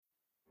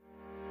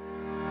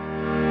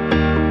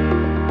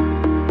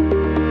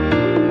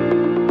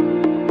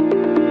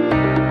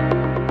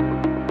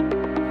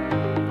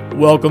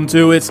Welcome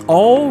to It's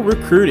All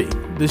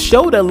Recruiting, the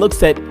show that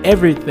looks at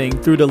everything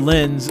through the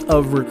lens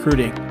of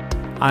recruiting.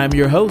 I am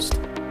your host,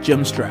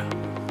 Jim Stroud.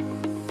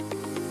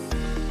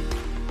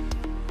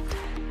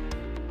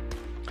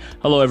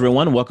 Hello,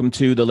 everyone. Welcome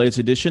to the latest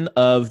edition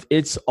of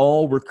It's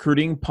All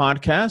Recruiting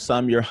podcast.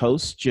 I'm your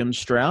host, Jim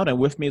Stroud, and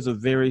with me is a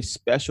very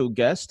special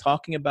guest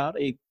talking about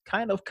a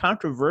kind of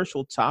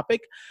controversial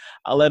topic.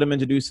 I'll let him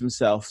introduce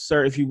himself.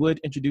 Sir, if you would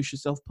introduce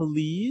yourself,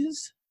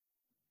 please.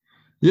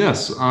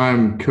 Yes,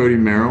 I'm Cody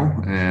Merrill,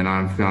 and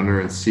I'm founder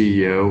and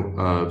CEO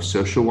of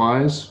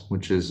SocialWise,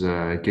 which is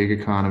a gig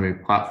economy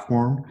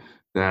platform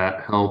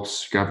that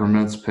helps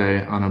governments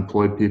pay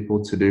unemployed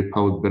people to do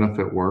public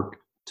benefit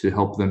work to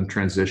help them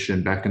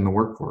transition back in the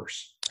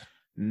workforce.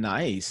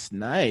 Nice.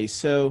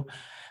 So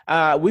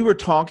we were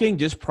talking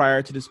just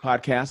prior to this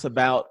podcast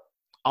about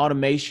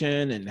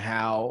automation and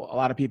how a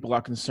lot of people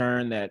are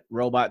concerned that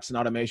robots and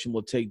automation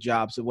will take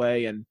jobs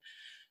away. And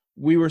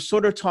we were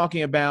sort of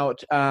talking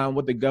about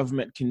what the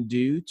government can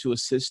do to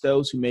assist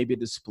those who may be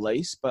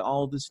displaced by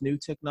all of this new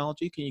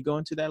technology. Can you go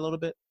into that a little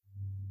bit?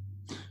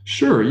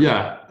 Sure,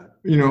 yeah.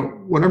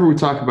 Whenever we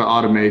talk about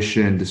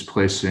automation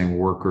displacing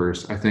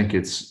workers, I think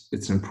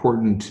it's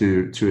important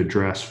to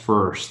address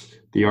first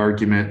the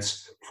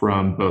arguments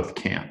from both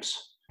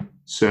camps.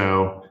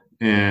 So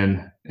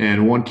in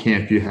one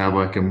camp, you have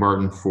like a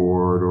Martin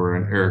Ford or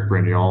an Eric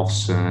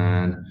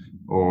Brynjolfsson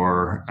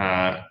or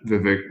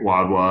Vivek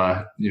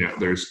Wadhwa.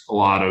 There's a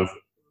lot of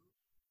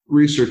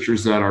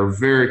researchers that are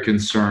very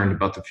concerned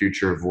about the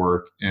future of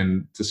work.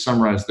 And to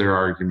summarize their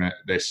argument,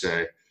 they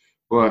say,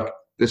 look,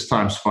 this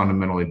time's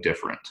fundamentally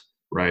different,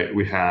 right?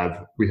 We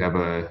have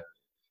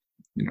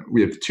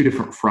two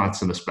different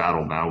fronts in this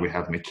battle now. We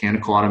have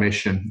mechanical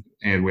automation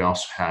and we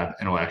also have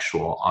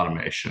intellectual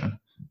automation.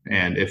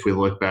 And if we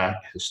look back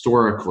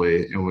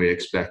historically and we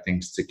expect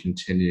things to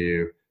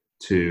continue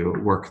to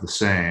work the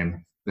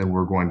same, then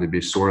we're going to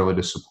be sorely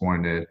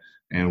disappointed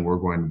and we're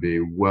going to be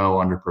well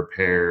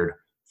underprepared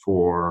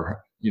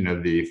for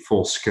the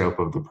full scope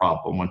of the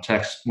problem.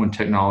 When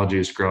technology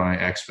is growing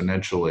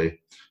exponentially,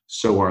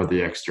 so are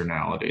the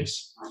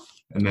externalities.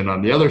 And then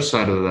on the other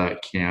side of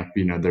that camp,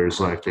 there's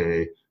like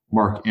a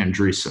Mark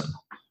Andreessen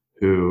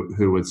who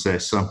would say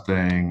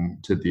something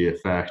to the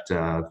effect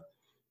of,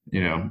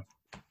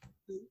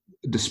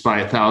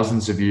 despite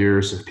thousands of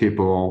years of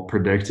people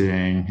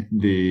predicting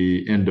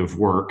the end of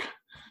work,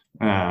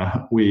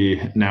 we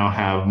now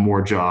have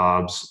more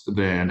jobs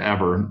than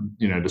ever,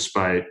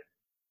 despite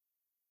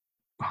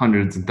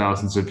hundreds and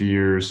thousands of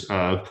years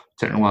of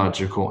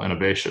technological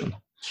innovation.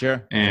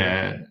 Sure.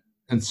 And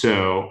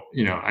so,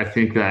 I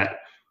think that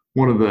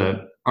one of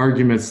the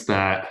arguments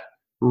that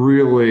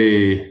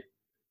really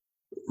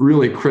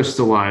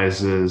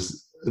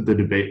crystallizes the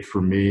debate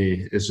for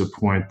me is a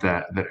point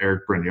that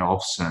Eric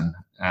Brynjolfsson,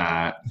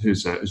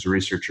 who's a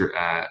researcher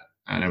at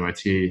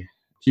MIT,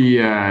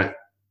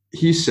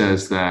 he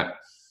says that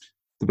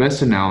the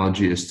best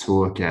analogy is to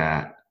look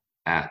at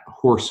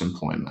horse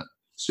employment.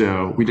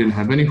 So we didn't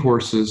have any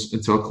horses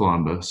until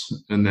Columbus,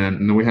 and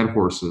then we had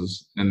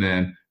horses, and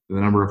then the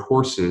number of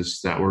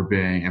horses that were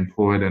being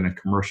employed in a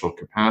commercial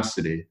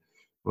capacity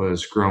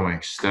was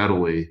growing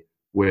steadily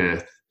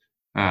with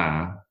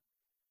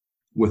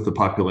the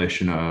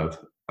population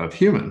of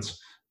humans.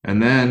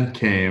 And then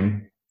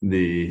came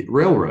the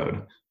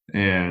railroad.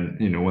 And,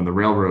 when the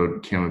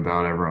railroad came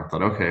about, everyone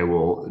thought, okay,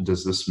 well,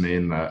 does this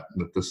mean that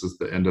this is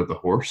the end of the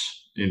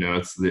horse?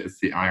 It's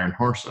the iron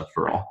horse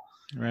after all.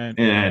 Right.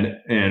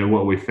 And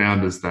what we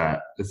found is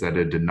that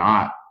it did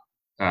not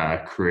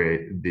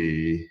create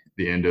the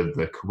end of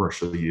the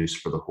commercial use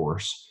for the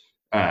horse.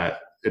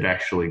 It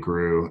actually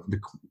grew.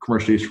 The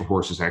commercial use for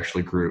horses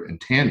actually grew in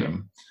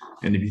tandem.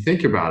 And if you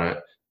think about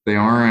it, they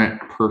aren't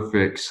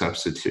perfect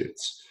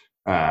substitutes.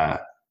 A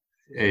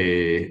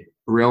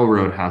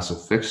railroad has a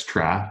fixed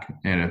track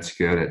and it's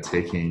good at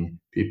taking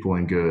people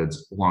and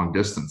goods long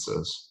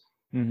distances.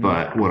 Mm-hmm.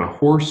 But what a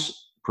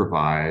horse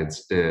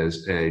provides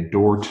is a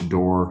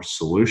door-to-door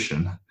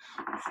solution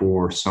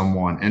for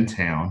someone in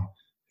town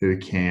who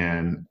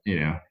can,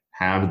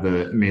 have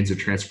the means of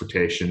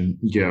transportation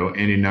go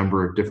any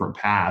number of different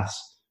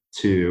paths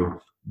to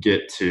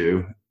get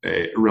to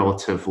a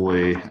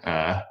relatively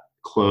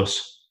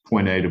close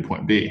point A to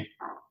point B.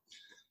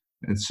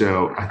 And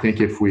so I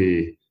think if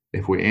we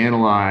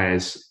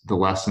analyze the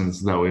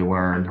lessons that we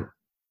learned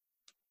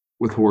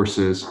with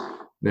horses,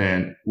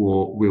 then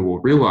we will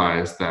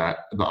realize that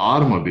the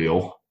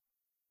automobile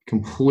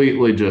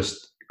completely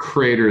just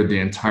cratered the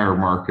entire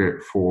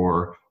market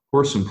for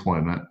horse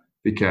employment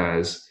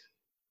because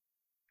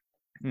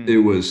it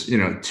was,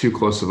 too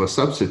close of a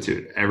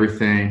substitute.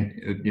 Everything,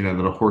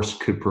 that a horse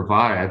could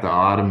provide, the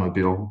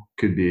automobile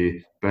could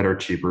be better,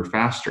 cheaper,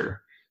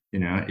 faster. You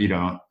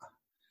don't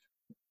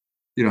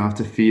have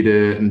to feed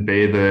it and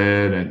bathe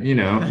it,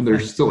 and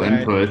there's still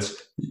right. inputs.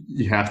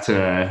 You have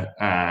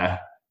to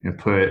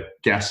put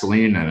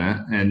gasoline in it,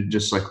 and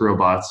just like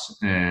robots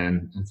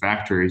and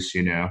factories,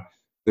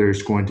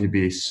 there's going to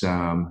be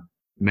some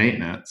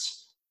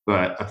maintenance.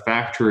 But a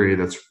factory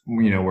that's,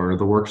 where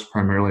the work's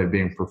primarily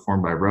being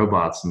performed by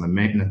robots and the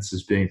maintenance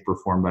is being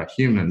performed by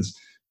humans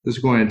is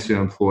going to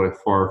employ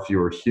far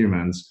fewer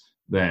humans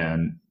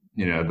than,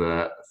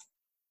 the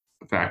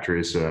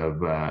factories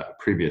of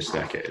previous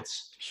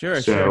decades.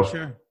 Sure, sure, So,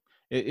 sure.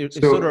 It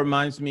sort of so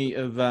reminds me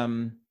of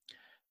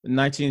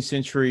 19th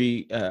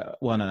century,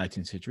 well, not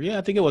 19th century. Yeah,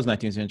 I think it was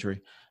 19th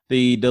century.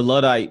 The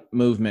Luddite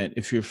movement,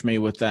 if you're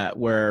familiar with that,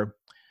 where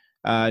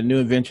new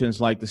inventions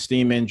like the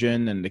steam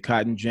engine and the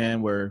cotton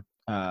gin were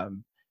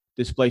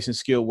displacing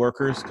skilled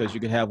workers, because you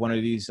could have one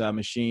of these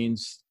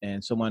machines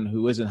and someone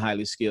who isn't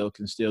highly skilled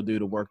can still do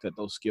the work that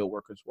those skilled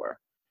workers were.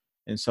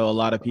 And so a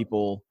lot of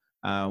people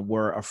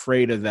were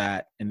afraid of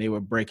that, and they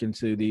would break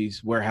into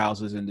these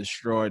warehouses and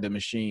destroy the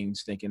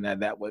machines, thinking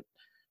that that would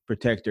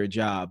protect their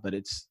job. But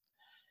it's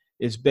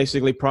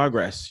basically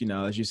progress.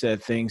 As you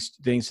said,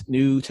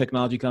 new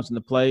technology comes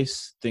into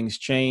place, things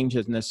change.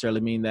 Doesn't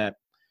necessarily mean that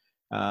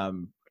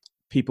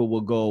people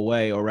will go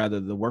away, or rather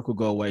the work will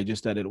go away,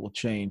 just that it will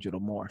change,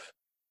 it'll morph.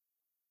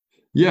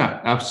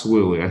 yeah,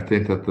 absolutely. I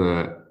think that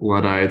the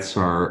Luddites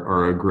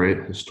are a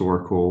great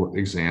historical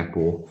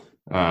example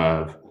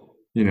of,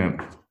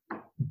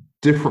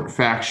 different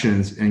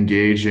factions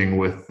engaging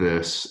with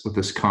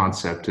this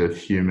concept of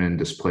human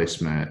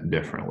displacement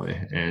differently.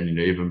 And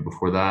even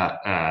before that,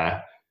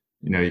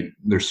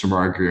 there's some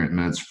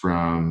arguments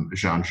from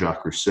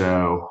Jean-Jacques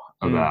Rousseau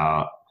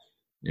about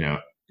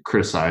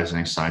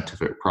criticizing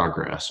scientific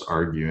progress,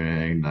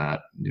 arguing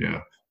that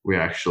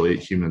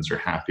humans are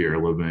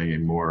happier living a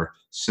more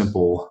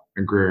simple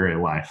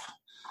agrarian life.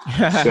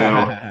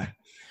 So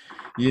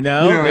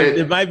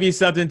there might be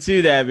something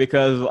to that,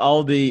 because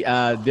all the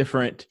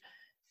different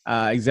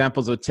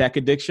examples of tech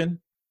addiction.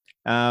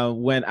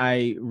 When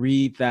I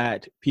read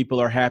that people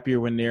are happier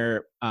when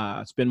they're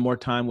spend more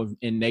time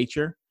in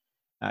nature,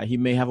 he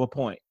may have a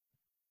point.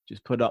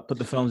 Just put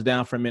the phones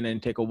down for a minute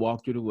and take a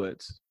walk through the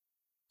woods.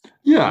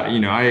 Yeah,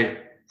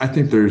 I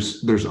think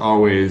there's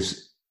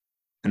always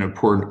an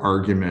important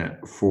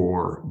argument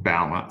for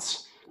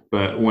balance.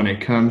 But when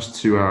it comes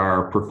to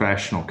our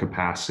professional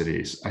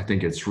capacities, I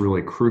think it's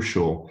really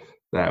crucial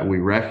that we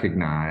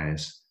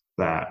recognize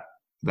that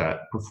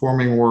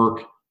performing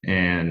work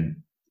and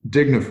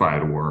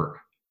dignified work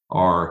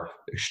are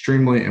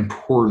extremely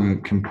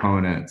important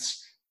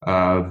components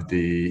of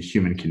the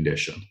human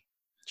condition.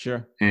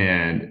 Sure.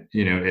 And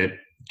it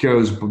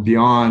goes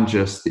beyond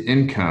just the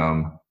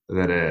income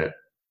that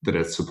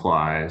it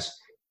supplies,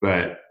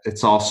 but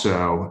it's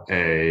also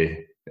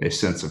a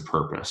sense of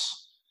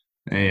purpose.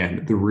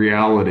 And the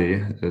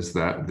reality is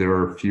that there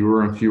are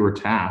fewer and fewer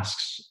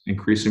tasks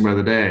increasing by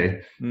the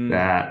day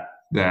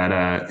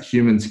that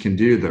humans can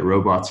do that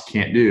robots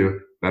can't do,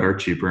 that are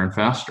cheaper and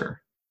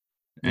faster.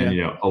 And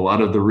a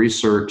lot of the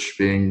research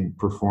being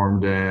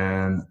performed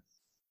in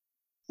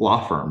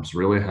law firms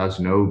really has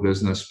no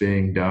business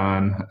being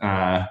done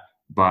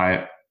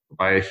by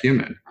a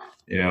human.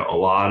 A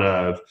lot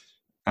of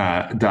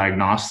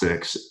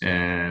diagnostics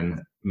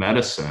in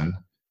medicine,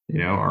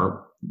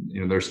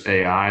 there's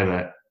AI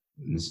that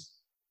is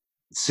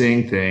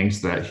seeing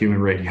things that human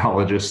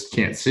radiologists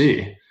can't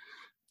see.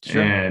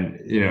 Sure.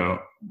 And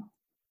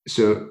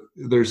so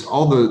there's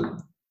all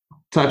the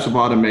types of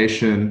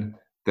automation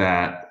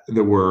that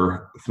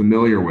we're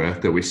familiar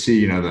with, that we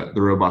see, the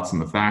robots in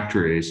the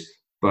factories,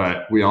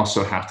 but we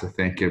also have to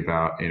think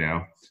about,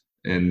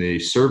 in the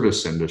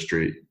service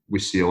industry, we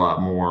see a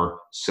lot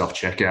more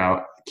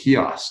self-checkout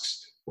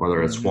kiosks,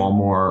 whether it's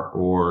Walmart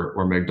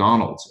or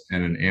McDonald's,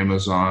 and an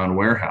Amazon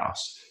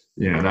warehouse.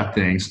 That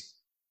thing's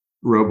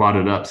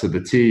roboted up to the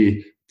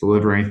T,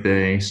 delivering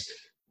things,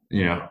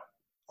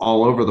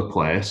 all over the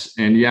place.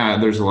 And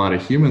there's a lot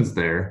of humans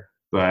there,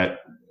 but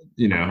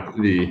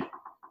the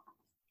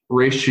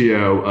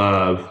ratio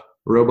of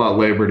robot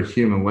labor to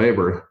human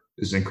labor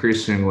is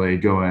increasingly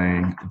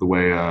going the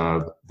way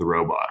of the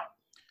robot.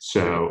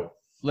 So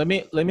let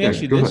me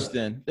ask you this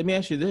then. Let me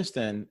ask you this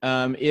then.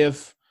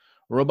 If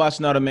robots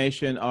and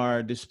automation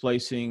are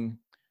displacing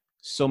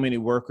so many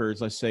workers,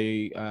 let's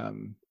say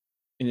in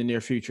the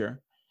near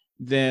future,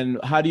 then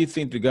how do you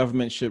think the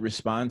government should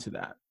respond to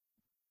that?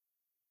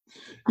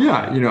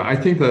 Yeah, I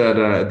think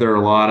that there are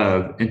a lot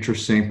of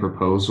interesting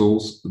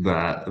proposals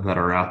that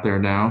are out there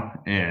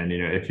now, and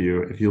if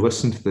you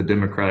listen to the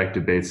Democratic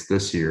debates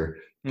this year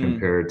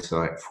compared to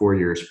like 4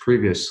 years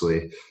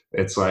previously,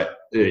 it's like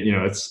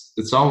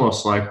it's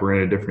almost like we're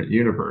in a different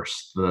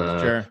universe.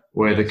 The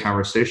way the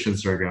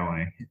conversations are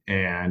going,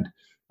 and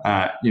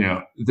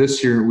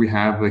this year we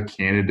have a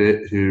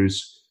candidate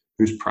whose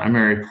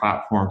primary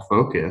platform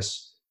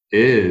focus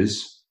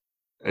is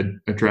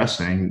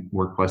addressing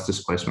workplace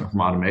displacement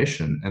from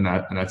automation, and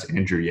that's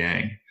Andrew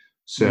Yang.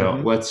 So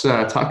let's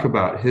talk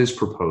about his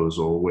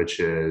proposal, which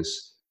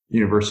is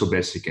universal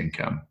basic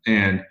income.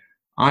 And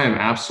I am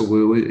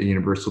absolutely a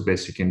universal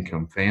basic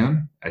income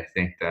fan. I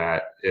think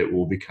that it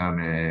will become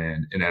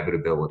an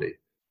inevitability.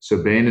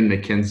 So Bain and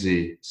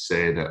McKinsey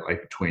say that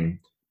like between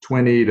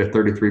 20 to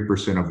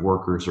 33% of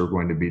workers are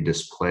going to be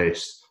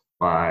displaced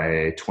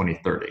by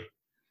 2030.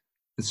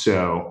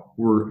 So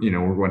we're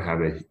going to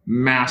have a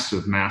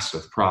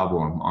massive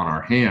problem on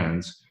our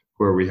hands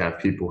where we have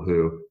people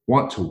who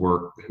want to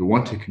work, who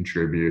want to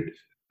contribute,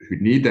 who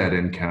need that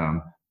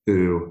income,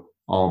 who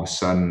all of a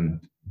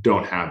sudden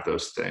don't have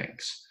those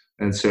things.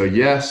 And so,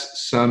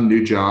 yes, some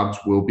new jobs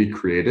will be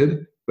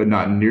created, but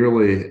not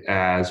nearly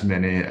as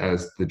many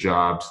as the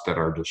jobs that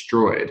are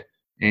destroyed.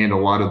 And a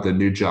lot of the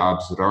new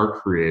jobs that are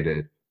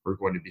created are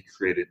going to be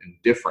created in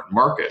different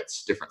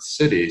markets, different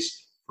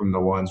cities from the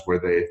ones where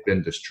they've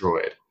been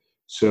destroyed.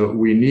 So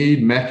we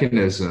need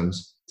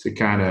mechanisms to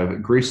kind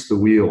of grease the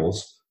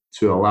wheels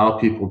to allow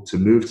people to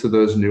move to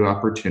those new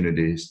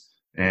opportunities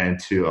and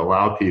to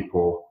allow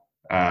people,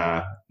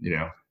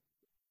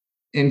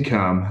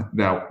 income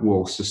that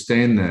will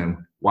sustain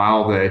them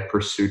while they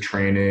pursue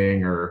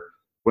training or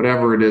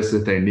whatever it is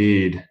that they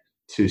need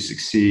to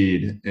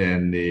succeed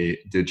in the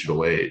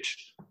digital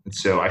age. And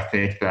so I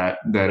think that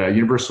a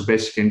universal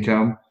basic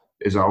income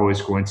is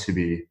always going to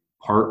be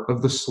part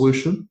of the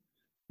solution,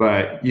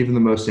 but even the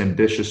most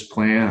ambitious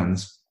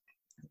plans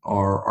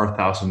are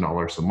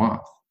 $1,000 a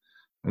month.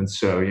 And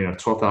so,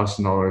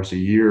 $12,000 a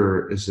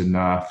year is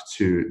enough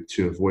to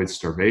avoid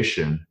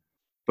starvation,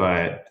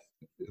 but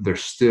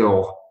there's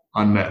still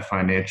unmet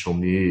financial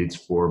needs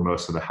for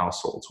most of the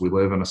households. We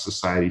live in a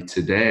society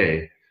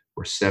today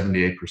where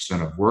 78%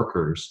 of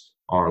workers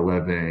are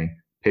living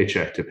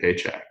paycheck to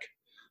paycheck.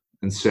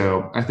 And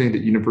so I think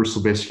that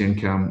universal basic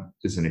income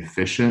is an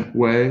efficient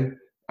way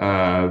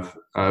of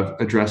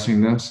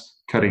addressing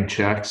this, cutting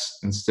checks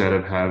instead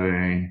of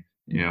having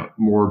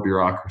more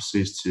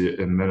bureaucracies to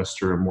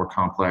administer a more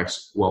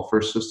complex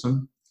welfare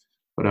system.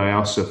 But I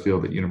also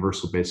feel that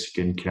universal basic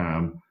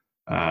income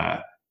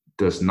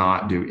does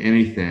not do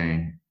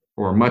anything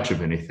or much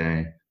of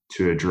anything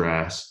to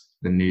address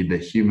the need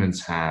that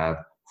humans have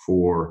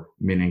for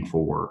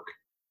meaningful work.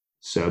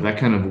 So that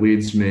kind of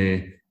leads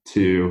me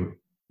to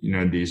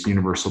these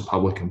universal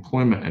public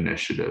employment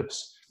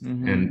initiatives.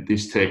 Mm-hmm. And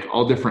these take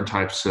all different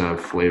types of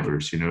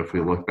flavors. If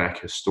we look back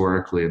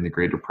historically in the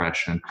Great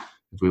Depression,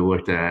 if we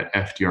looked at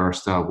FDR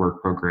style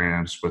work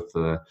programs with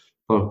the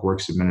Public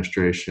Works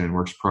Administration,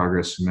 Works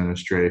Progress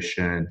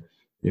Administration,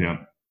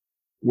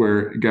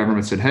 where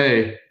government said,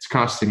 hey, it's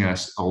costing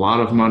us a lot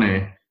of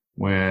money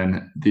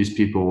when these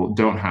people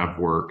don't have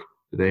work.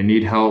 They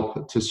need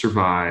help to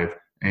survive.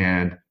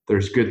 And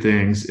there's good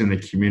things in the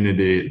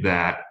community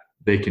that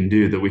they can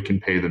do that we can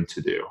pay them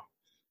to do.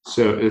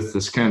 So it's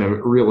this kind of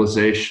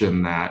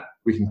realization that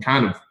we can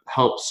kind of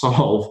help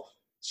solve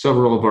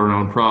several of our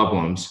own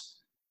problems.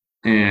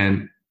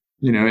 And,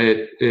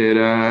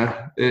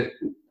 it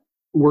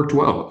worked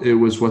well. It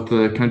was what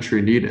the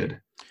country needed.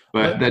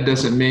 But that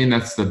doesn't mean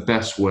that's the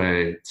best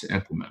way to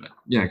implement it.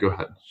 Yeah, go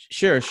ahead.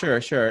 Sure.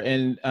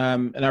 And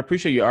I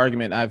appreciate your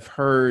argument. I've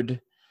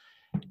heard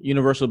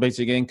universal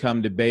basic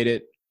income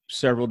debated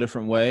several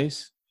different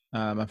ways.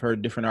 I've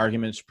heard different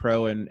arguments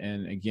pro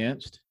and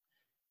against.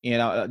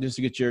 And just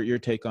to get your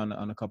take on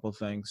a couple of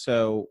things.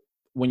 So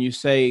when you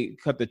say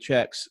cut the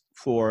checks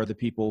for the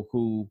people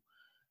who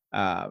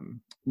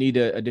need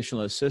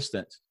additional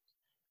assistance,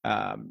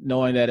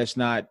 knowing that it's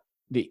not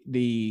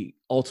the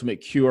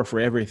ultimate cure for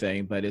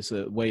everything, but it's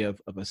a way of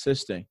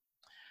assisting.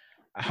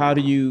 How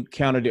do you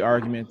counter the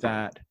argument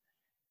that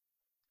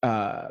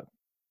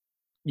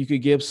you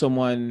could give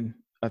someone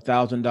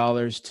 $1,000,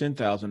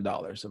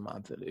 $10,000 a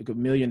month, $1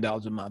 million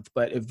a month,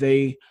 but if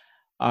they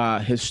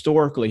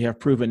historically have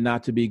proven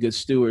not to be good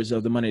stewards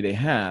of the money they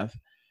have,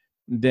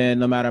 then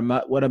no matter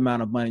what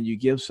amount of money you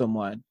give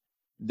someone,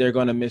 they're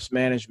going to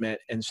mismanagement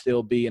and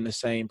still be in the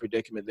same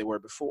predicament they were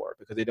before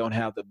because they don't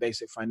have the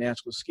basic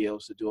financial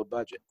skills to do a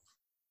budget.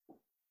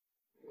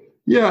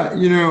 Yeah,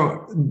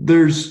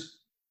 there's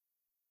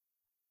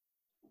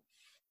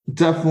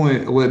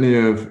definitely a litany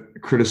of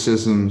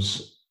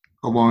criticisms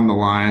along the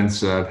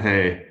lines of,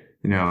 hey,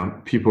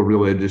 people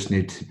really just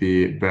need to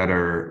be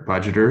better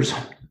budgeters.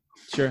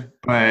 Sure.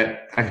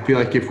 But I feel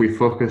like if we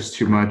focus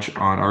too much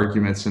on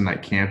arguments in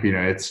that camp,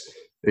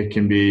 it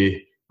can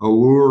be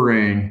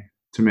alluring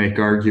to make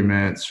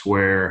arguments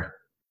where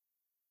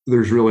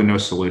there's really no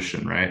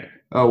solution, right?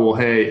 Oh, well,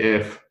 hey,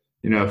 if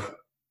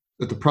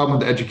the problem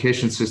with the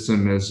education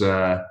system is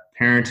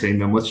parenting,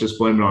 then let's just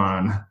blame it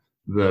on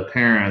the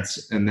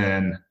parents, and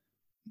then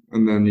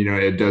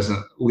it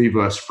doesn't leave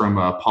us from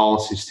a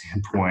policy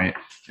standpoint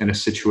in a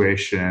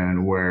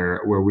situation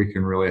where we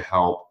can really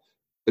help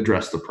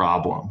address the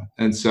problem.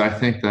 And so I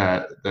think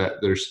that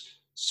there's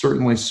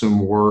certainly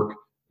some work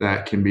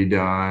that can be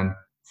done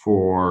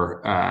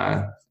for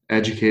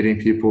educating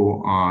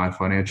people on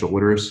financial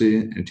literacy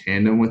in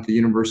tandem with the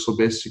universal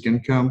basic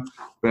income.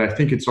 But I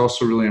think it's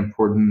also really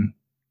important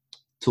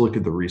to look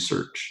at the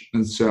research.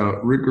 And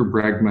so Rutger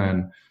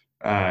Bregman,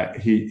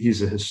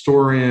 he's a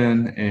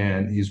historian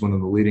and he's one of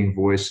the leading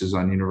voices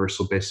on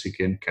universal basic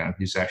income.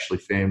 He's actually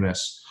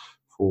famous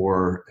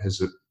for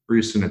his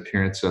recent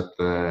appearance at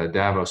the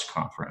Davos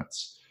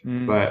conference.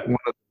 But one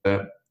of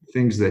the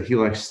things that he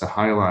likes to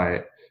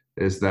highlight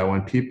is that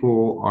when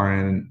people are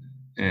in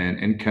an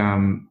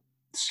income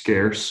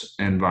scarce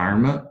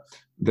environment,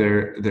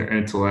 their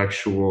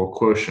intellectual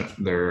quotient,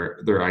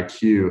 their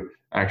IQ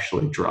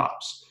actually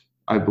drops.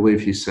 I believe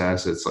he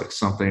says it's like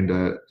something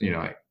to,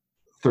 like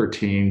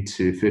 13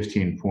 to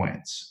 15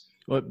 points.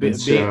 And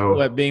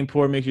so Being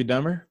poor makes you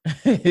dumber?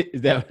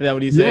 Is that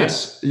what he's saying?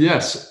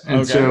 yes.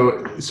 And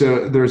Okay.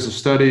 so there's a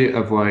study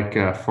of like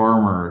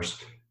farmers,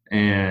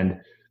 and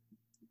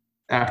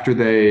after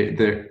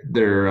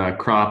their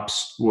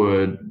crops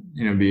would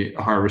be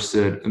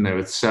harvested and they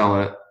would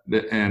sell it,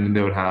 and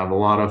they would have a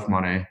lot of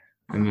money,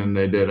 and then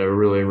they did a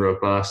really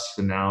robust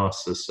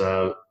analysis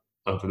of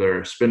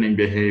their spending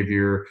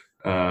behavior,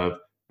 of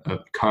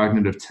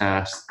cognitive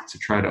tests to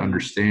try to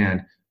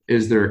understand,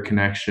 is there a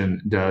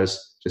connection?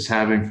 Does just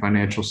having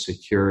financial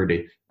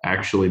security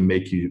actually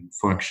make you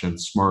function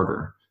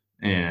smarter?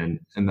 And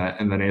that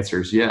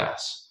answer is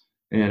yes.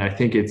 And I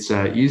think it's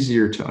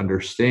easier to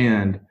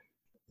understand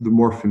the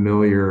more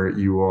familiar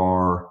you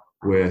are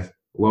with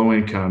low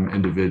income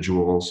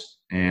individuals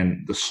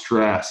and the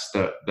stress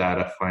that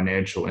a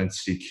financial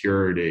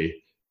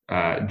insecurity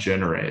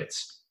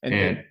generates.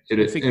 And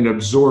it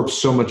absorbs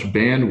so much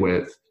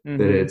bandwidth that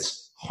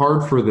it's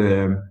hard for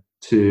them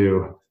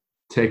to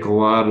take a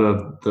lot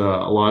of the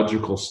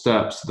logical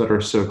steps that are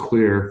so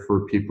clear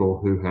for people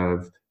who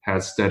have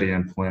had steady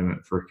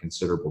employment for a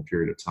considerable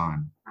period of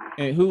time.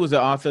 And who was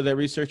the author of that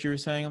research you were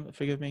saying?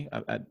 Forgive me.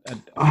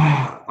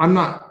 I'm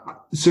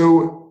not.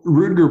 So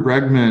Rutger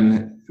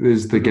Bregman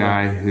is the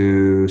guy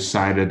who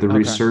cited the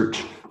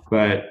research,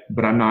 but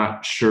I'm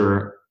not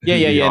sure who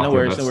the author No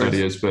worries, of that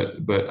study is.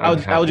 But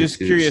I was just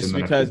curious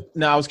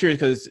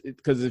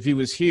because if he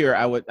was here,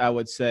 I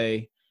would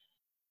say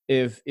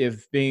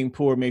if being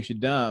poor makes you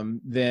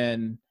dumb,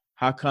 then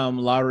how come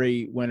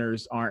lottery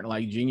winners aren't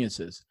like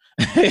geniuses?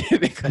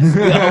 Because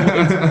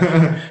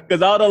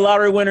all the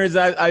lottery winners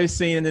I've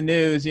seen in the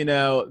news,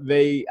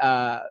 they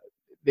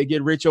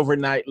get rich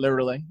overnight,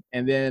 literally,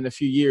 and then in a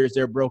few years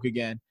they're broke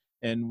again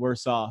and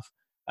worse off.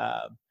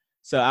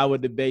 So I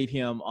would debate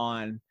him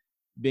on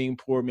being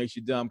poor makes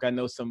you dumb. I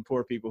know some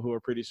poor people who are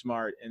pretty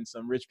smart and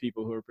some rich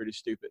people who are pretty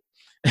stupid.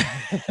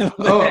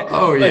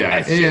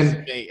 Yeah,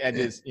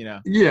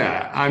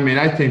 Yeah, I mean,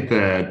 I think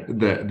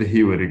that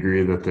he would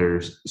agree that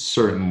there's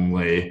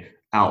certainly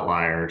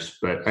outliers,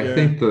 but I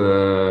think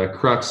the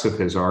crux of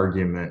his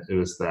argument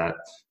is that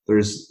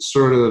there's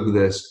sort of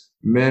this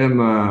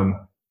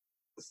minimum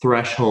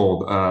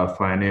threshold of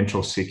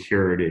financial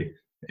security,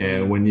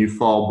 and when you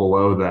fall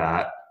below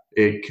that,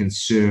 it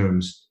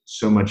consumes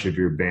so much of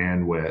your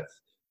bandwidth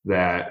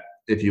that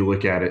if you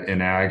look at it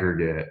in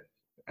aggregate,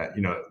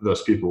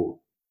 those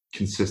people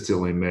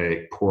consistently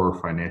make poor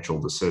financial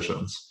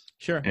decisions.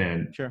 Sure.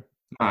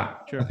 I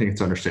think it's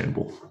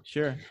understandable.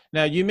 Sure.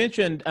 Now, you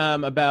mentioned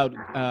about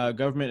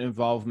government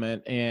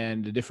involvement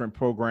and the different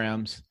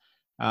programs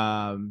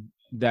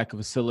that could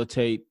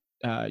facilitate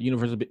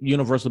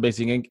universal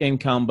basic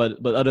income,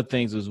 but other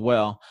things as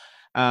well.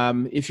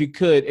 If you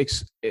could,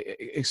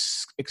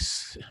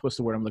 what's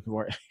the word I'm looking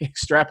for?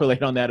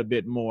 Extrapolate on that a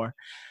bit more.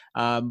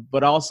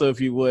 But also, if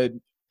you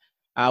would,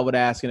 I would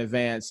ask in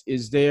advance,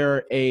 is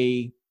there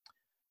a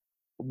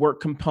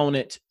work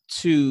component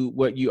to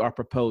what you are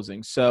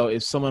proposing? So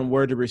if someone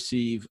were to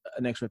receive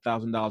an extra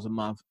 $1,000 a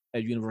month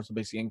as universal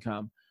basic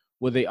income,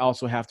 would they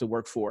also have to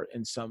work for it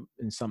in some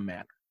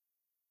manner?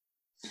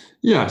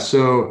 Yeah,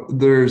 so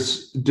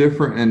there's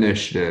different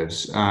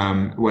initiatives.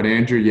 What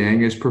Andrew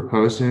Yang is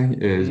proposing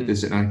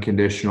is an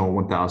unconditional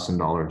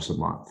 $1,000 a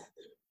month.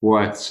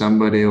 What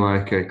somebody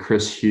like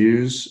Chris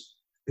Hughes,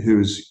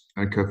 who's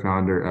a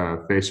co-founder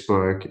of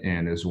Facebook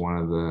and is one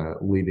of the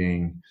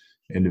leading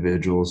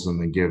individuals in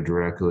the Give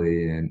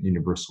Directly and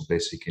universal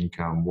basic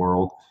income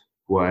world,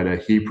 what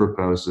he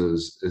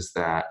proposes is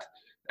that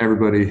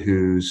everybody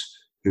who's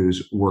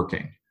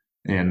working,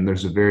 and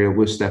there's a very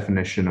loose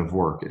definition of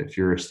work. If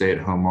you're a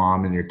stay-at-home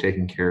mom and you're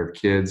taking care of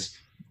kids,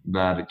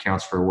 that it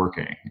counts for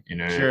working.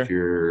 If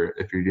you're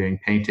doing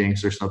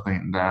paintings or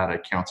something, that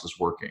it counts as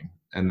working.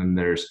 And then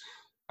there's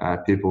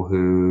people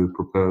who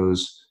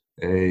propose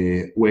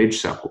a wage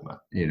supplement.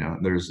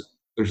 There's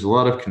a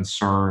lot of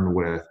concern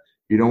with,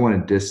 you don't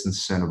want to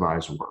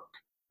disincentivize work,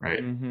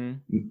 right?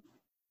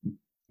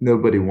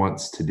 Nobody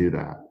wants to do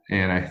that.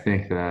 And I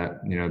think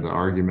that, the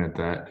argument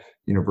that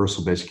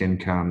universal basic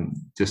income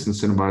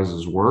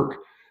disincentivizes work,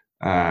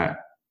 I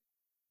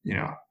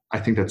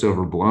think that's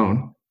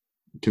overblown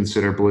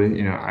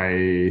considerably.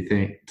 I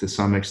think to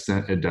some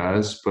extent it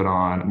does, but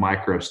on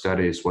micro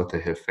studies, what they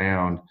have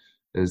found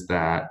is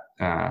that,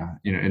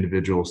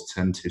 individuals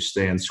tend to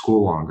stay in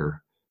school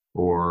longer,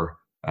 or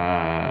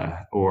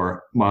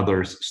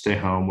mothers stay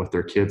home with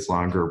their kids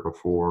longer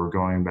before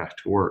going back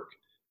to work.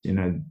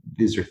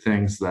 These are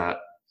things that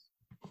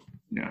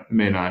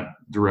may not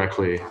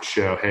directly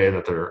show, hey,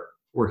 that they're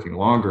working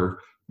longer,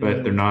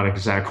 but they're not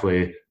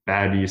exactly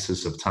bad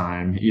uses of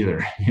time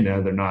either.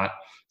 They're not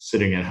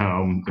sitting at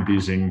home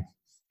abusing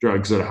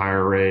drugs at a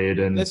higher rate.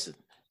 And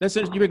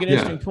you make an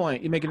interesting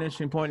point. You make an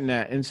interesting point in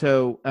that. And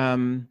so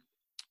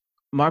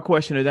my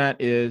question to that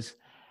is,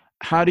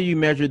 how do you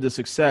measure the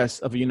success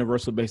of a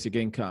universal basic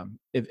income?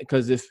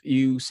 Because if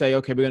you say,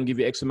 okay, we're going to give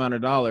you X amount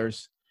of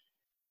dollars,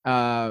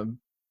 um,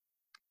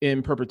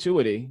 in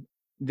perpetuity,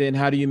 then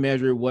how do you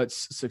measure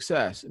what's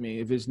success? I mean,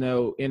 if there's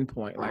no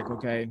endpoint, like,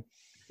 okay,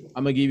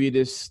 I'm gonna give you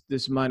this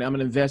money, I'm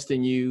gonna invest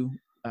in you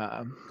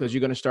because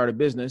you're gonna start a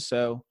business,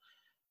 so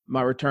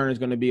my return is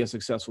going to be a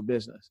successful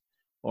business,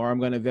 or I'm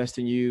going to invest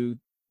in you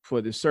for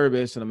this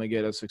service and I'm going to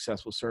get a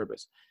successful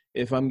service.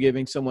 If I'm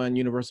giving someone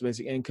universal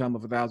basic income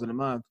of $1,000 a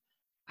month,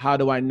 how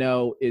do I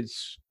know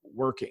it's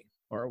working,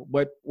 or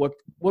what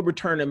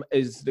return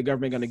is the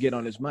government going to get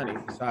on his money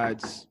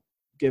besides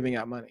giving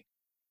out money?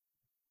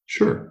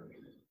 Sure.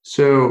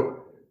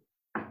 So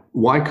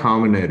Y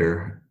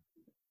Combinator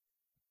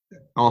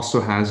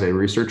also has a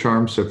research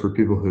arm. So for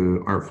people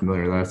who aren't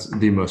familiar, that's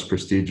the most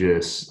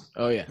prestigious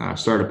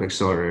startup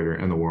accelerator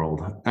in the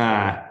world.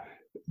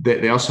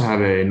 They also have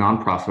a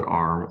nonprofit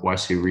arm,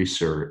 YC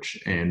Research,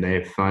 and they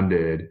have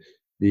funded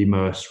the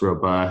most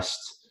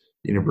robust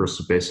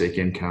universal basic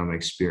income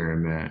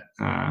experiment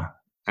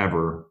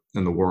ever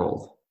in the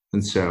world.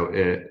 And so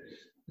it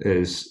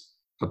is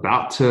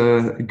about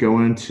to go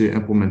into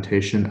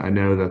implementation. I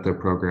know that their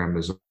program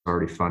is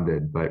already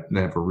funded, but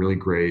they have a really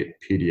great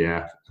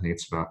PDF. I think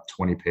it's about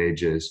 20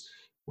 pages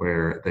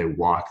where they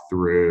walk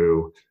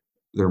through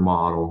their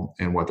model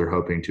and what they're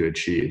hoping to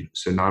achieve.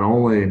 So not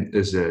only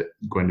is it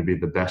going to be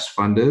the best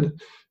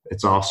funded,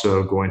 it's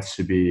also going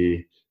to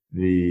be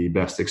the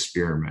best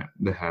experiment.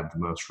 They have the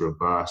most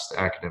robust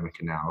academic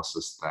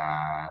analysis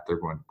that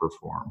they're going to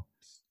perform.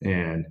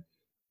 And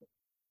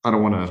I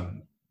don't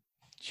want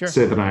to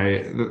say that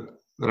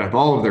I have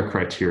all of their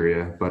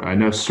criteria, but I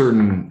know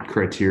certain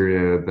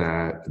criteria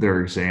that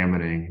they're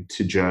examining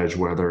to judge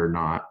whether or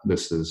not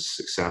this is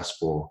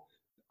successful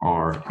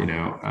are,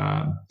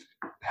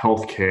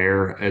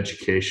 healthcare,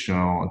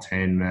 educational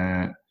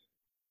attainment,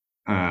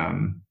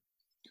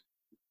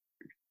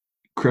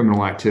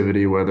 criminal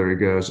activity, whether it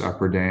goes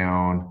up or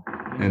down.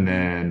 And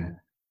then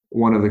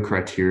one of the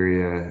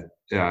criteria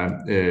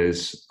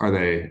is, are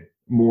they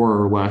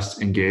more or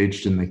less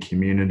engaged in the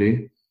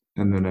community?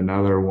 And then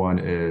another one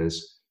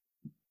is,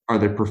 are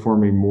they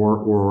performing more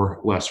or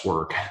less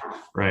work,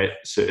 right?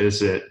 So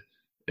is it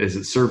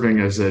serving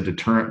as a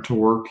deterrent to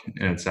work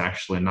and it's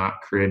actually not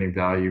creating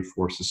value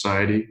for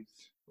society?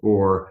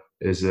 Or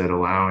is it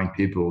allowing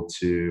people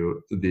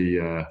to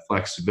the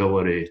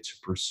flexibility to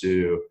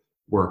pursue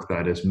work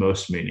that is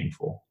most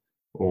meaningful,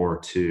 or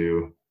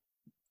to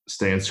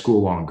stay in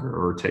school longer,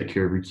 or take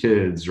care of your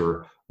kids,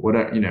 or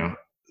whatever,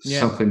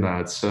 something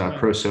that's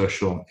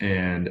pro-social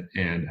and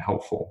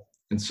helpful.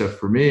 And so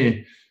for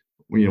me,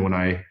 when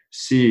I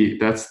see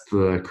that's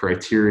the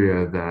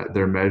criteria that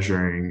they're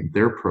measuring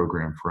their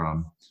program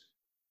from,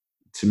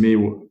 to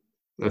me,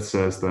 that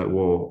says that,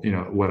 well,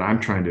 what I'm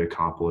trying to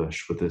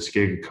accomplish with this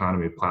gig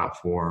economy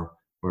platform,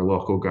 where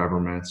local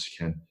governments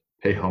can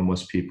pay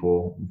homeless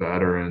people,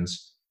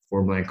 veterans,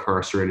 formerly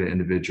incarcerated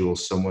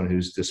individuals, someone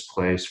who's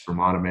displaced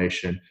from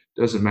automation,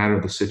 doesn't matter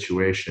the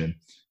situation.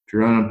 If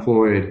you're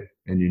unemployed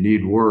and you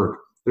need work,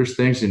 there's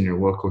things in your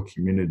local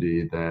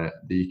community that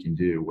you can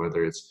do,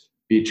 whether it's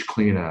beach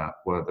cleanup,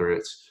 whether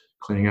it's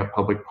cleaning up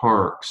public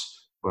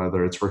parks,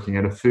 whether it's working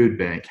at a food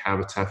bank,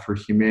 Habitat for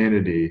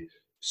Humanity,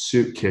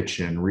 soup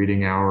kitchen,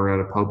 reading hour at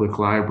a public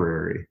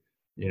library.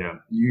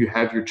 You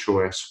have your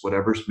choice.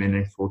 Whatever's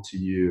meaningful to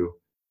you,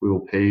 we will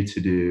pay you to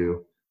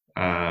do,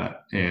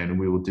 and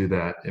we will do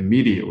that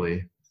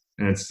immediately.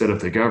 And instead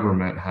of the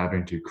government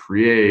having to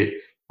create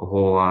a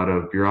whole lot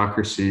of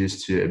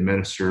bureaucracies to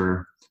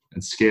administer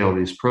and scale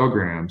these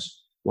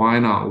programs, why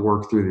not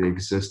work through the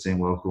existing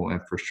local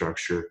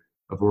infrastructure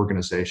of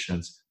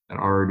organizations that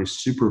already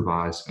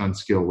supervise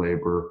unskilled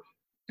labor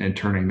and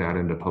turning that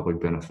into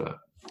public benefit?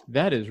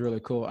 That is really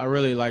cool. I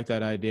really like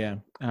that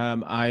idea.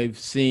 I've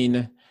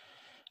seen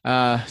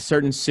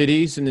certain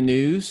cities in the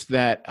news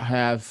that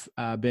have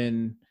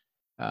been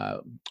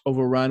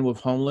overrun with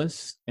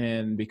homeless,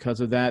 and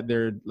because of that,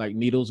 they're like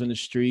needles in the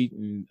street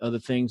and other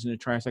things in the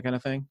trash, that kind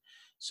of thing.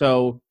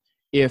 So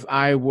if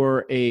I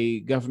were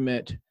a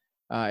government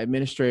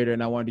administrator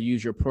and I wanted to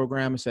use your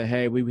program and say,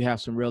 hey, we have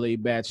some really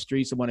bad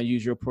streets, I want to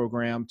use your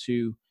program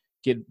to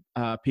get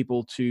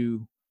people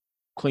to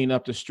clean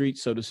up the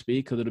streets, so to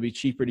speak, because it'll be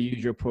cheaper to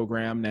use your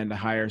program than to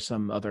hire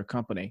some other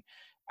company.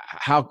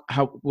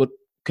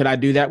 Could I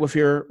do that with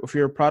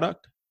your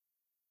product?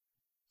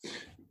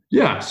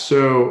 Yeah.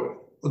 So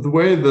the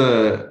way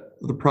the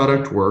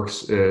product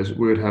works is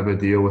we would have a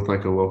deal with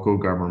like a local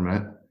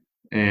government,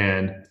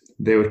 and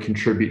they would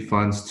contribute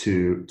funds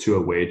to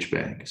a wage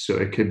bank. So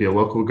it could be a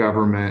local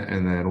government,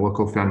 and then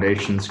local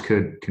foundations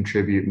could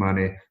contribute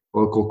money.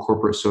 Local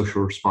corporate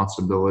social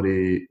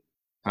responsibility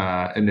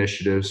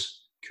initiatives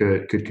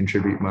could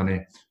contribute money.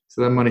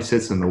 So that money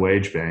sits in the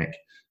wage bank.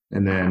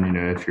 And then,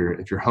 if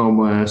you're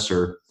homeless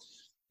or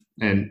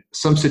in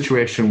some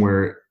situation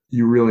where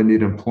you really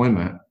need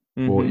employment,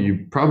 well,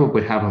 you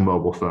probably have a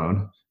mobile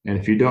phone. And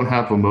if you don't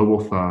have a mobile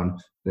phone,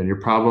 then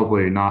you're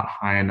probably not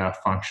high enough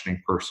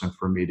functioning person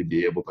for me to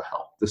be able to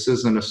help. This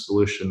isn't a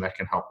solution that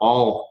can help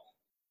all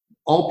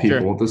people.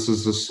 Sure. This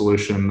is a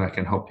solution that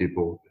can help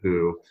people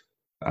who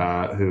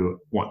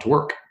want to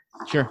work,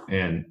 sure,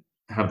 and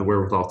have the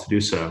wherewithal to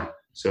do so.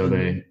 So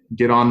they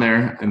get on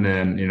there, and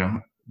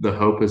then, the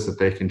hope is that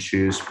they can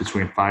choose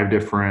between 5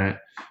 different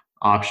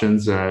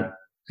options at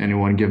any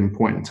one given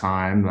point in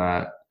time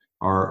that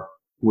are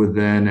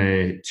within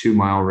a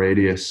 2-mile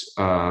radius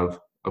of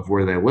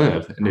where they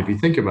live. And if you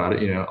think about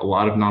it, a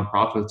lot of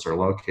nonprofits are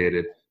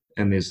located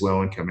in these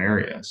low income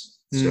areas.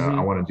 So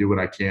I want to do what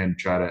I can to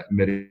try to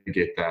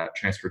mitigate that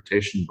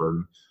transportation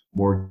burden.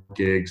 More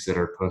gigs that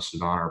are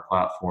posted on our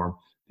platform,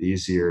 the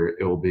easier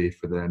it will be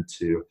for them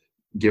to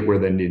get where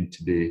they need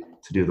to be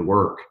to do the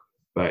work.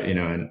 But,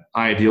 an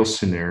ideal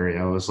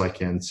scenario is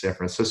like in San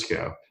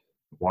Francisco.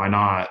 Why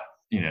not,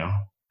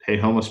 pay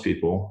homeless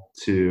people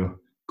to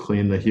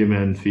clean the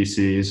human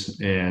feces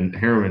and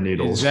heroin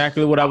needles?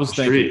 Exactly what I was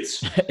thinking.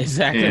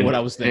 Exactly what I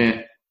was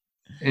thinking.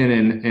 And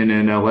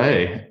in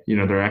LA,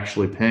 they're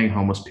actually paying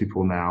homeless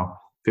people now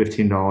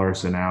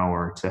 $15 an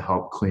hour to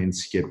help clean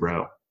Skid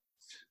Row.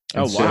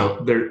 And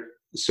wow.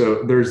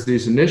 So there's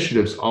these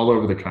initiatives all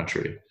over the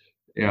country,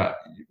 that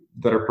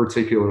are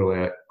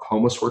particularly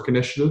homeless work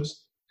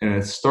initiatives. And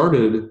it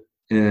started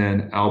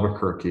in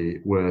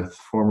Albuquerque with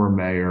former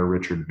Mayor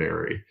Richard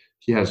Berry.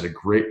 He has a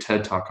great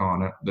TED Talk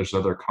on it. There's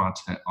other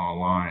content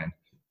online,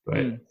 but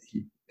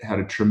he had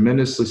a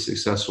tremendously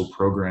successful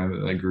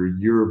program that grew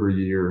year over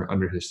year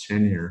under his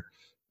tenure.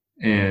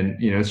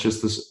 And, it's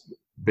just this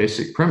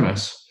basic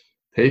premise: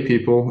 pay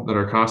people that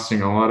are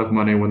costing a lot of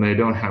money when they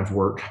don't have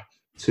work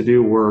to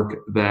do work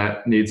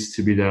that needs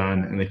to be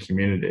done in the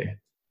community.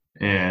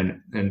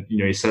 And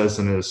he says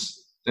in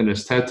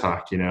his TED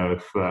Talk,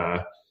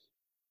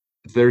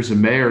 if there's a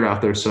mayor out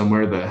there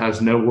somewhere that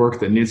has no work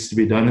that needs to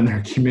be done in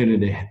their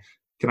community,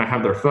 can I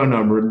have their phone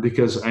number,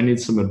 because I need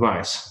some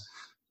advice?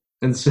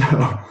 And so,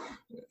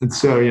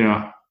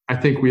 I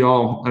think we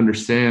all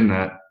understand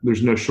that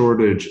there's no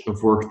shortage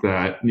of work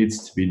that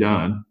needs to be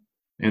done,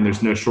 and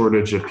there's no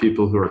shortage of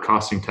people who are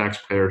costing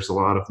taxpayers a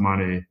lot of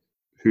money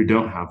who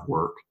don't have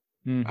work.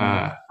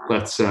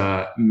 Let's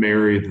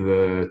marry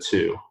the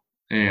two.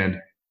 And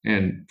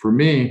for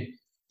me,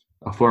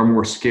 a far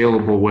more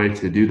scalable way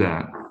to do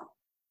that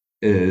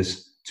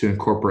is to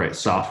incorporate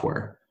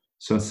software.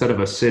 So instead of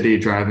a city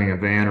driving a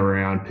van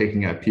around,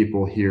 picking up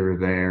people here or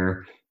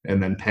there,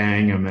 and then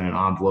paying them in an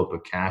envelope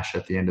of cash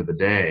at the end of the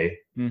day,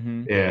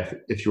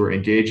 if you're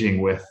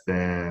engaging with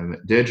them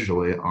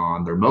digitally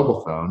on their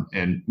mobile phone,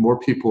 and more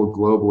people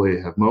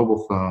globally have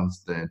mobile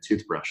phones than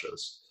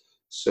toothbrushes.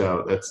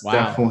 So that's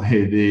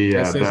definitely the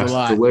best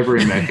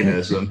delivery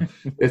mechanism.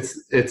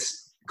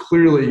 It's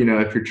clearly,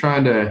 if you're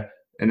trying to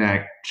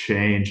enact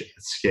change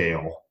at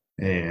scale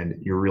and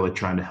you're really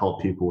trying to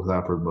help people with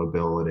upward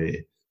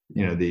mobility,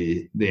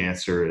 the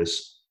answer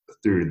is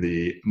through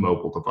the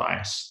mobile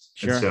device.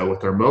 Sure. And so with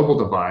their mobile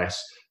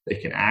device, they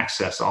can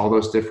access all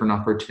those different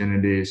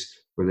opportunities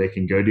where they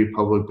can go do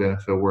public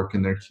benefit work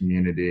in their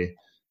community.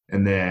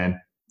 And then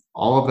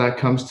all of that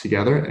comes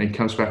together and it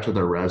comes back to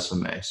their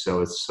resume.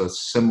 So it's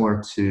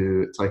similar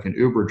to, it's like an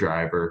Uber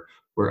driver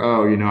where,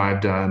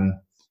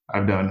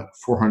 I've done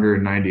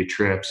 490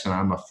 trips and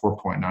I'm a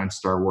 4.9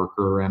 star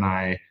worker and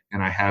I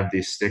have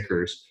these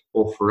stickers.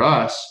 Well, for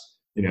us,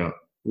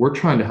 we're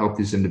trying to help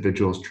these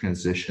individuals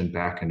transition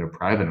back into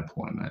private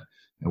employment,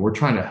 and we're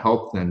trying to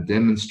help them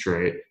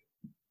demonstrate,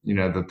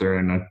 that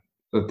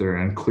they're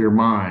in clear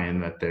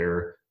mind, that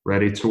they're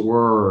ready to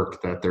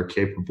work, that they're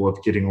capable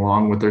of getting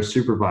along with their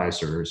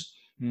supervisors.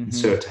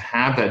 So to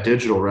have that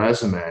digital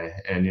resume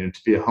and,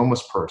 to be a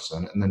homeless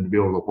person, and then to be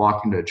able to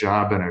walk into a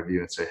job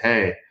interview and say,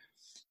 hey,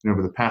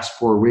 over the past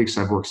 4 weeks,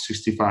 I've worked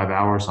 65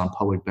 hours on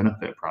public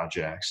benefit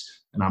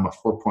projects and I'm a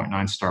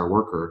 4.9 star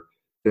worker,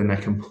 then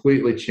that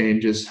completely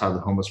changes how the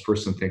homeless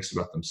person thinks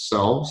about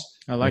themselves.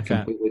 I like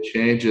that. Completely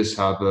changes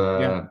how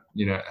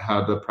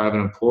how the private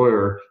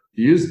employer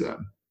views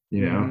them.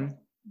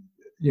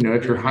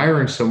 If you're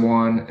hiring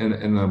someone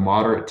in the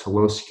moderate to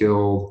low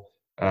skilled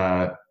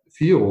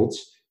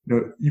fields,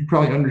 you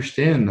probably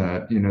understand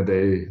that,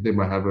 they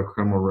might have a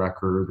criminal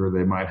record, or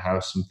they might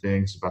have some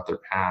things about their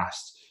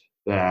past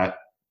that,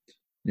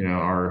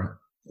 are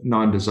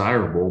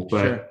non-desirable.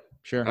 But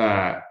sure.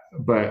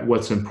 But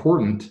what's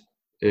important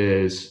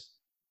is,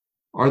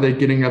 are they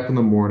getting up in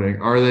the morning?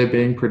 Are they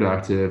being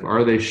productive?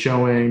 Are they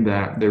showing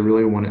that they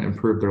really want to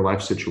improve their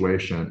life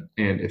situation?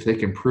 And if they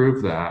can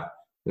prove that,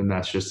 then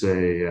that's just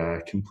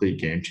a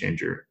complete game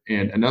changer.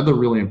 And another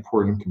really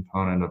important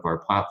component of our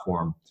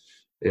platform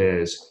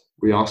is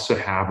we also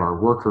have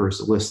our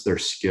workers list their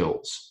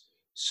skills.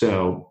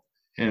 So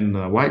in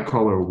the white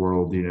collar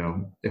world,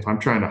 if I'm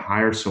trying to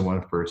hire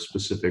someone for a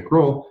specific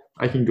role,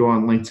 I can go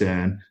on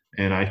LinkedIn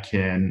and I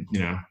can,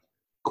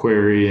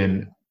 query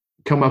and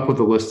come up with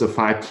a list of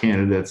 5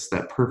 candidates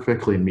that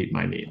perfectly meet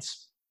my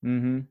needs.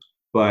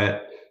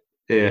 But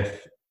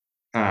if,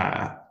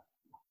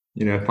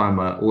 if I'm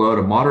a low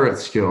to moderate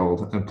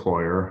skilled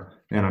employer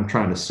and I'm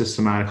trying to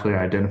systematically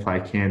identify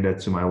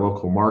candidates in my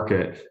local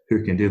market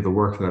who can do the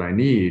work that I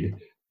need,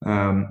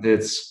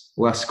 it's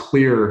less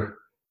clear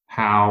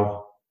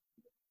how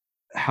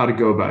to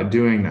go about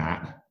doing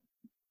that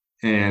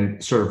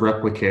and sort of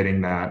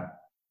replicating that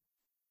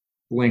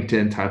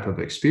LinkedIn type of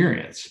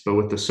experience. But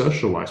with the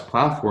Socialwise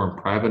platform,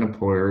 private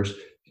employers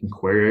can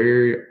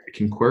query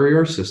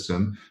our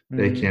system.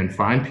 They can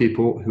find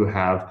people who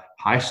have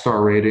high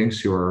star ratings,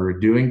 who are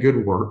doing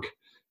good work,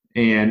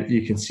 and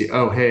you can see,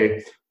 oh,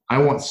 hey, I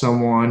want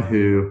someone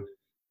who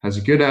has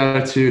a good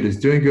attitude, is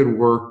doing good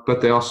work, but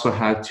they also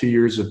have 2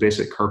 years of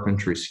basic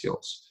carpentry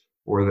skills,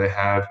 or they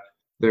have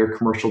their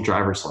commercial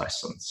driver's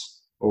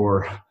license,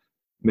 or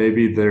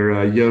maybe they're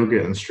a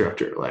yoga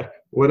instructor. Like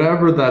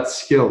whatever that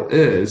skill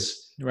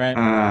is,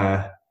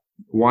 right?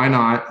 Why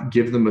not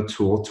give them a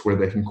tool to where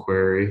they can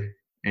query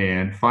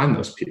and find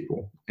those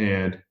people?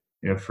 And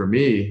for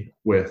me,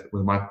 with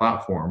my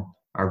platform,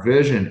 our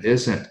vision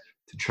isn't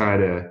to try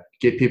to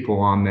get people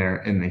on there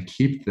and then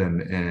keep them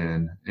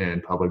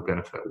in public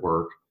benefit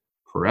work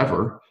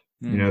forever.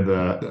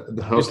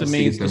 The hope just is to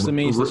get them just a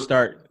means to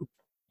start.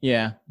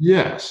 Yeah.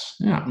 Yes.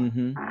 Yeah.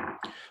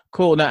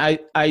 Cool. Now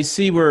I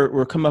see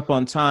we're come up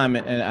on time,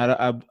 and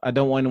I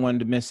don't want anyone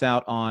to miss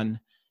out on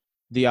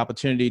the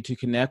opportunity to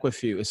connect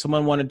with you. If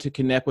someone wanted to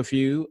connect with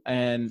you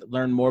and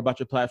learn more about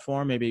your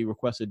platform, maybe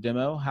request a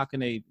demo, how can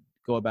they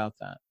go about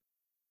that?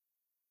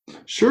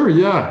 Sure.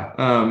 Yeah.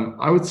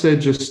 I would say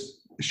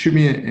just shoot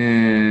me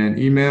an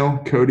email,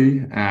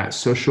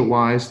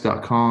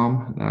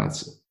 Cody@socialwise.com.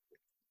 That's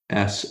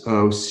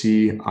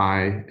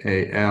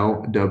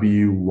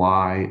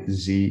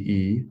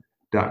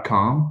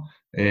SOCIALWYZE.com.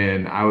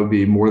 And I would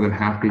be more than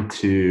happy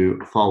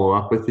to follow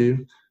up with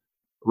you.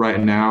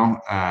 Right now,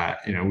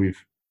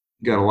 we've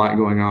got a lot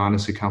going on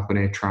as a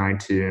company trying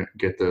to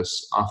get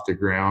this off the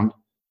ground.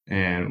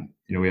 And,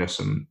 we have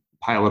some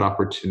pilot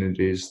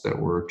opportunities that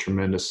we're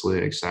tremendously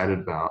excited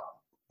about,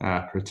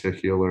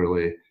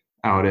 particularly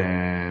out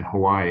in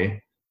Hawaii.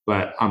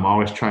 But I'm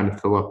always trying to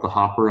fill up the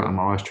hopper. I'm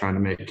always trying to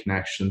make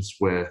connections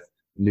with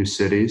new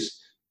cities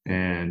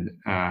and,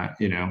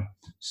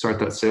 start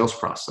that sales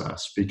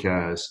process,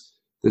 because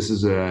this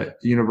is a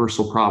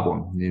universal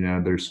problem.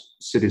 There's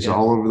cities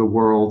all over the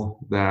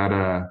world that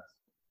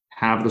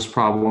have this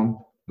problem,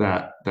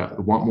 that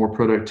want more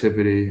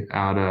productivity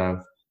out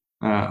of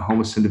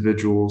homeless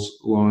individuals,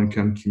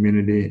 low-income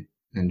community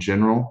in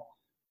general.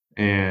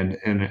 And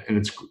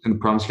the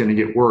problem's going to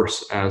get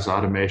worse as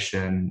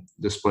automation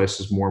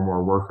displaces more and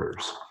more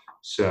workers.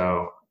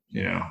 So,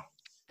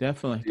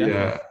 definitely.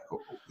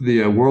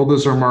 The world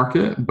is our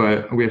market,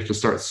 but we have to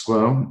start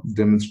slow,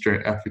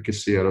 demonstrate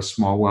efficacy at a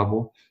small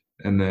level,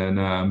 and then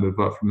move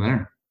up from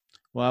there.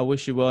 Well, I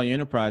wish you well in your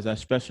enterprise. I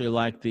especially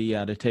like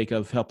the take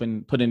of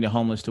helping putting the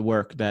homeless to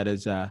work. That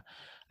is, I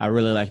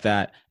really like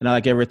that, and I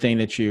like everything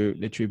that you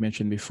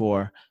mentioned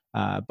before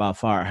about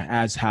far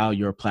as how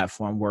your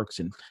platform works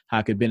and how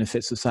it could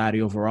benefit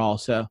society overall.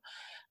 So,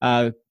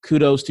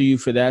 kudos to you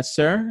for that,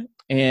 sir,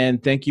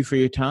 and thank you for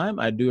your time.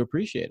 I do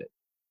appreciate it.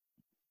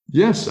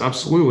 Yes,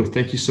 absolutely.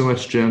 Thank you so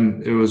much,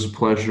 Jim. It was a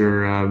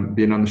pleasure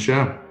being on the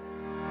show.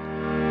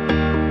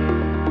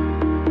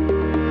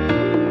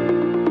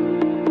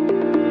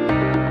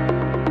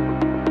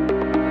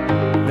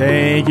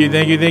 Thank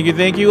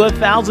you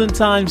 1,000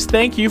 times.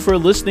 Thank you for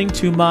listening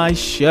to my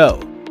show.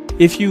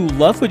 If you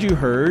love what you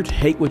heard,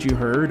 hate what you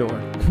heard, or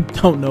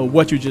don't know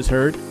what you just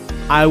heard,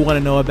 I want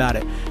to know about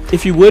it.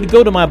 If you would,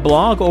 go to my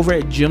blog over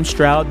at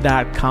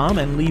jimstroud.com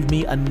and leave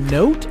me a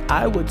note.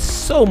 I would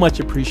so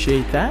much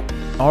appreciate that.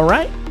 All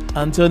right.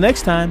 Until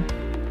next time.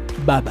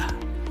 Bye-bye.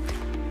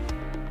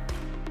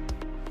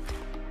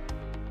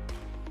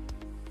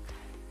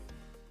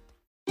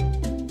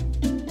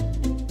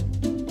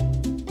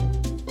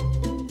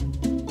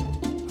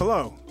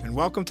 Hello, and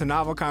welcome to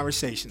Novel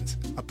Conversations,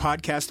 a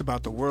podcast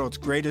about the world's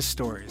greatest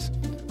stories.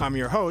 I'm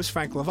your host,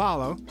 Frank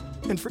Lavallo,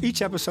 and for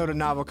each episode of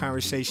Novel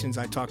Conversations,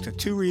 I talk to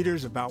two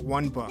readers about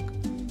one book.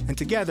 And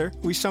together,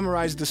 we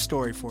summarize the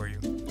story for you.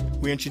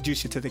 We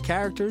introduce you to the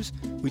characters,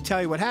 we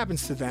tell you what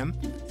happens to them,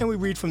 and we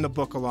read from the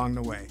book along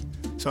the way.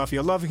 So if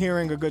you love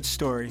hearing a good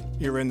story,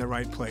 you're in the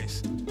right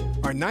place.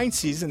 Our 9th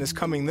season is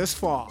coming this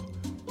fall.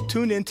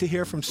 Tune in to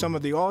hear from some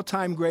of the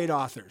all-time great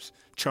authors,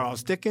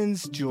 Charles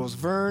Dickens, Jules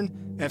Verne,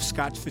 F.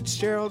 Scott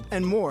Fitzgerald,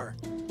 and more.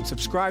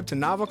 Subscribe to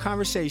Novel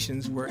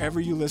Conversations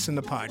wherever you listen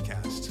to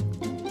podcasts.